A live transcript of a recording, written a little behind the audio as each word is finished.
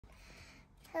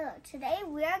Hello, today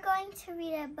we are going to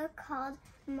read a book called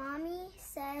Mommy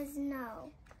Says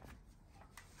No.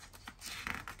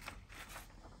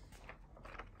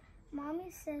 Mommy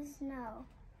Says No.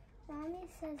 Mommy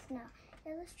Says No.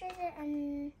 Illustrated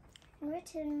and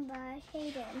written by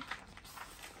Hayden.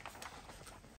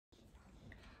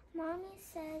 Mommy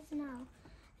Says No.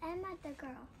 Emma the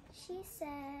girl. She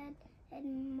said,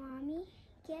 Mommy,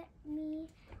 get me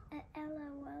an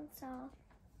LOL doll.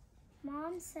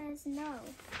 Mom says no.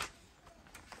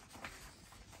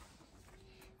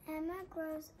 Emma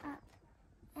grows up.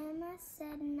 Emma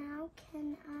said, now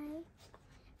can I?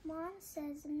 Mom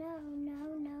says no,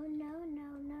 no, no, no,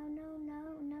 no, no, no, no,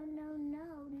 no, no,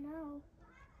 no, no.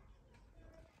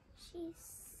 She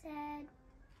said,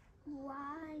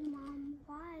 why, Mom?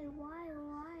 Why?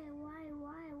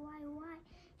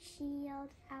 She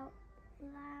yelled out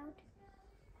loud.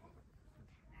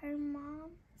 Her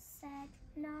mom said,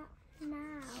 not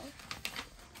now.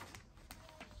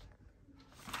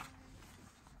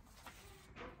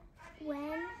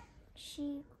 When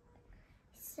she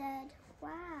said,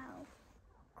 wow,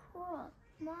 cool,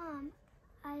 Mom,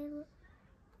 I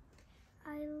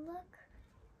look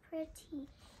pretty,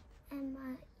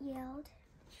 Emma yelled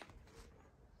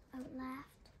out loud.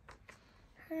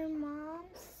 Her mom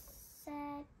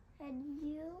said,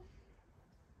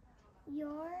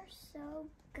 you're so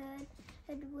good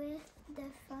with the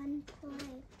fun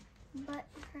play. But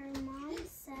her mom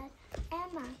said,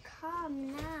 Emma,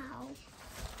 come now.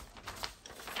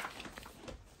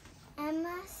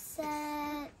 Emma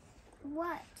said,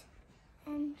 what?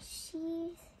 And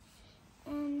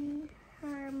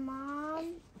her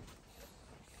mom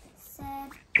said,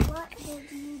 what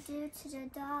did you do to the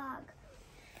dog?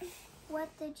 What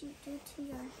did you do to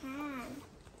your hand?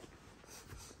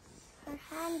 Her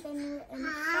hand been in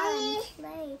fun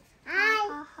play. Ha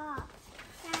ha ha.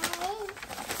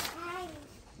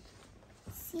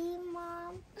 See,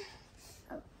 Mom?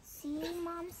 Oh, see,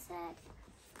 Mom said.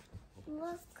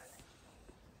 Look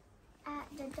at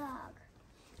the dog.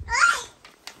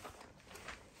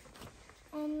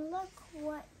 And look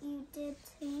what you did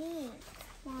to me,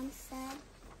 Mom said.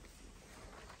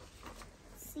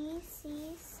 See,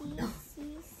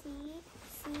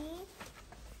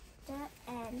 the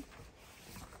end.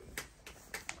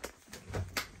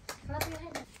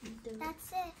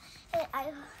 That's it.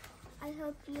 I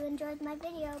hope you enjoyed my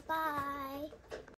video. Bye.